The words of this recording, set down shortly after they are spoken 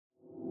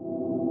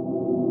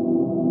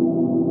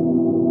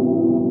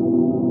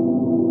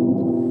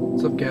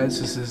What's up, guys?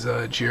 This is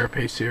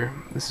GRPace here.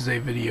 This is a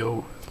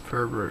video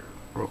for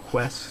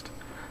request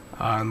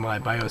on my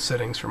BIOS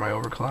settings for my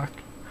overclock.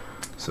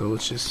 So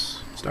let's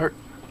just start.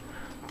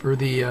 For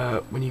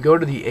the when you go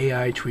to the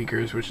AI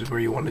tweakers, which is where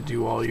you want to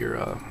do all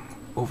your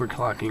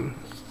overclocking,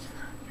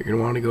 you're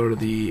gonna want to go to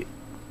the.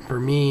 For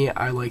me,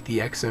 I like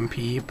the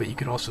XMP, but you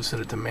could also set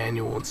it to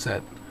manual and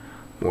set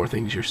more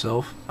things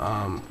yourself.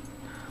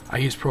 I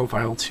use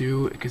Profile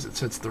 2 because it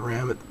sets the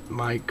RAM at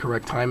my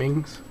correct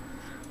timings,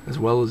 as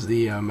well as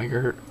the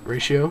megahertz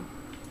ratio.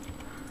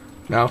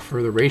 Now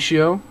for the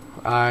ratio,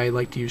 I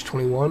like to use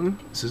 21.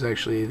 This is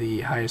actually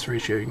the highest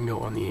ratio you can go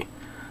on the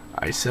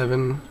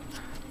i7.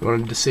 You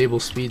want to disable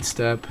speed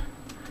step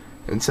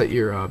and set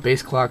your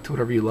base clock to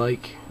whatever you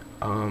like.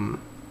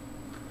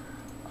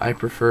 I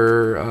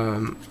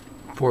prefer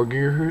 4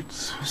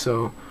 gigahertz,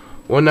 so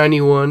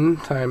 191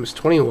 times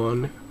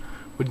 21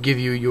 would give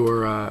you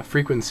your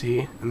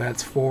frequency, and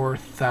that's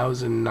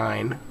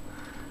 4009.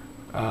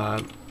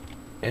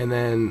 And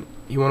then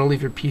you want to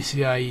leave your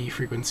PCIe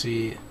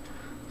frequency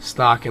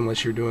stock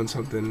unless you're doing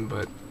something,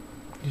 but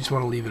you just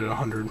want to leave it at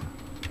 100.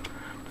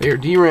 But your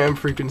DRAM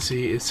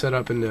frequency is set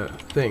up into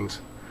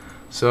things.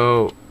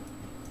 So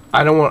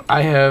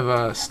I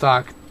have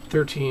stock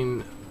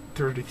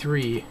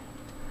 1333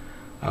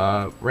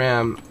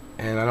 RAM,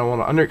 and I don't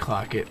want to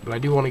underclock it, but I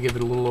do want to give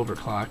it a little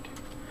overclock.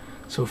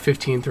 So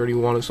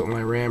 1531 is what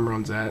my RAM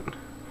runs at.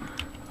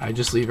 I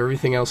just leave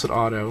everything else at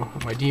auto.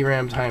 My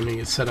DRAM timing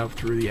is set up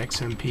through the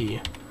XMP.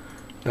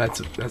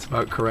 That's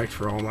about correct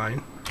for all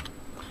mine.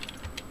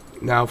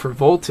 Now for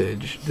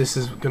voltage, this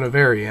is going to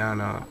vary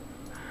on.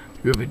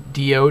 If you have a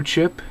DO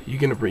chip, you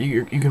can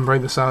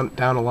bring the sound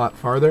down a lot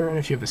farther, and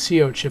if you have a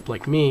CO chip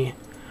like me,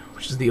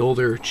 which is the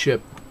older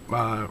chip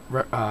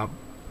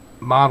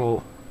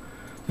model,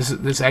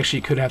 this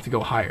actually could have to go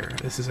higher.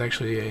 This is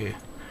actually a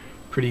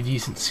pretty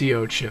decent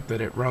CO chip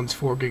that it runs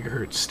 4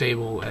 gigahertz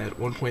stable at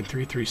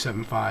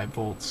 1.3375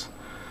 volts.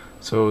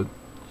 So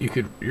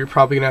you're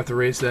probably gonna have to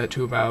raise that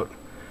to about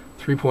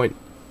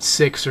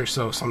 3.6 or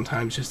so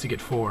sometimes just to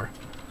get 4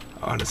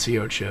 on a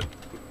CO chip.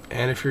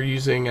 And if you're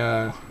using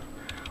what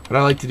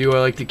I like to do, I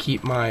like to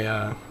keep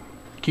my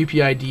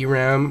QPI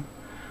DRAM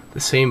the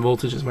same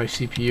voltage as my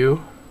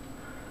CPU.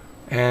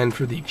 And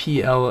for the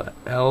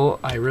PLL,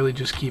 I really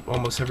just keep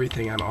almost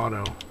everything on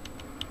auto,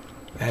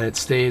 and it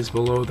stays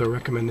below the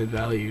recommended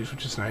values,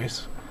 which is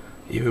nice,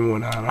 even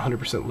when on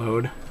 100%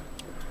 load.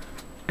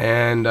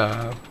 And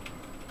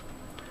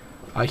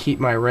I keep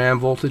my RAM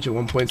voltage at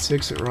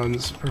 1.6. It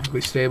runs perfectly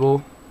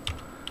stable.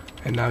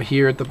 And now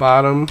here at the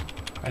bottom,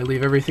 I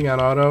leave everything on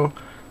auto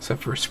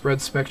except for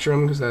spread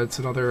spectrum, because that's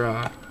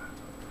another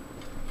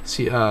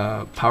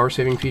power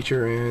saving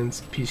feature, and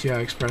PCI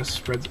Express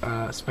spread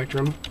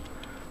spectrum.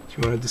 So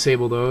you want to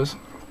disable those.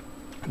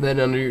 And then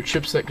under your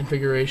chipset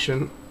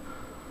configuration,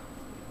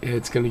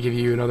 it's going to give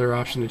you another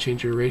option to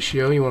change your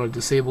ratio. You want to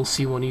disable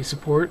C1E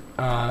support.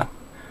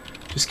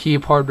 Just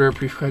keep hardware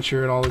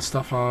prefetcher and all this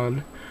stuff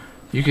on.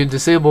 You can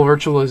disable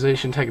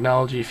virtualization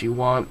technology if you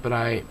want, but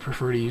I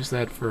prefer to use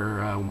that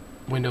for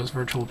Windows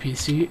Virtual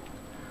PC.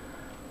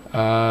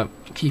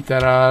 Keep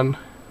that on.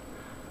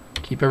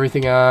 Keep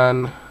everything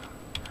on.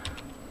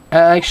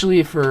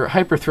 Actually, for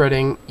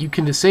hyperthreading, you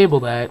can disable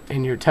that,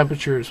 and your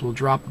temperatures will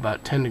drop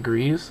about 10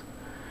 degrees.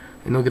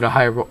 And you'll get a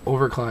higher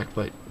overclock,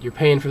 but you're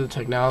paying for the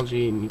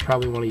technology and you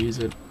probably want to use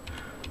it.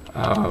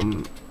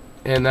 And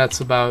that's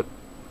about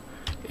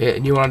it.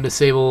 And you want to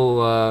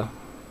disable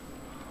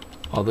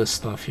all this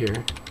stuff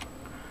here.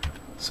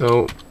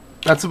 So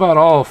that's about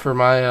all for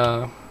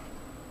my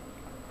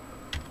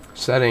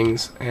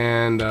settings.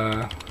 And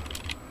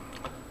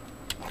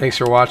thanks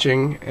for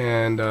watching.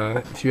 And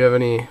if you have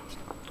any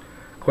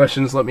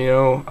questions, let me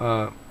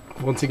know.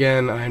 Once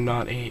again, I'm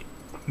not a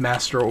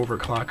master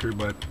overclocker,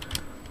 but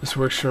this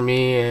works for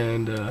me,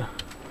 and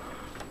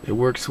it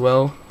works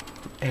well.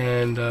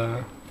 And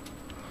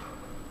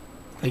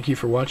thank you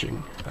for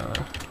watching.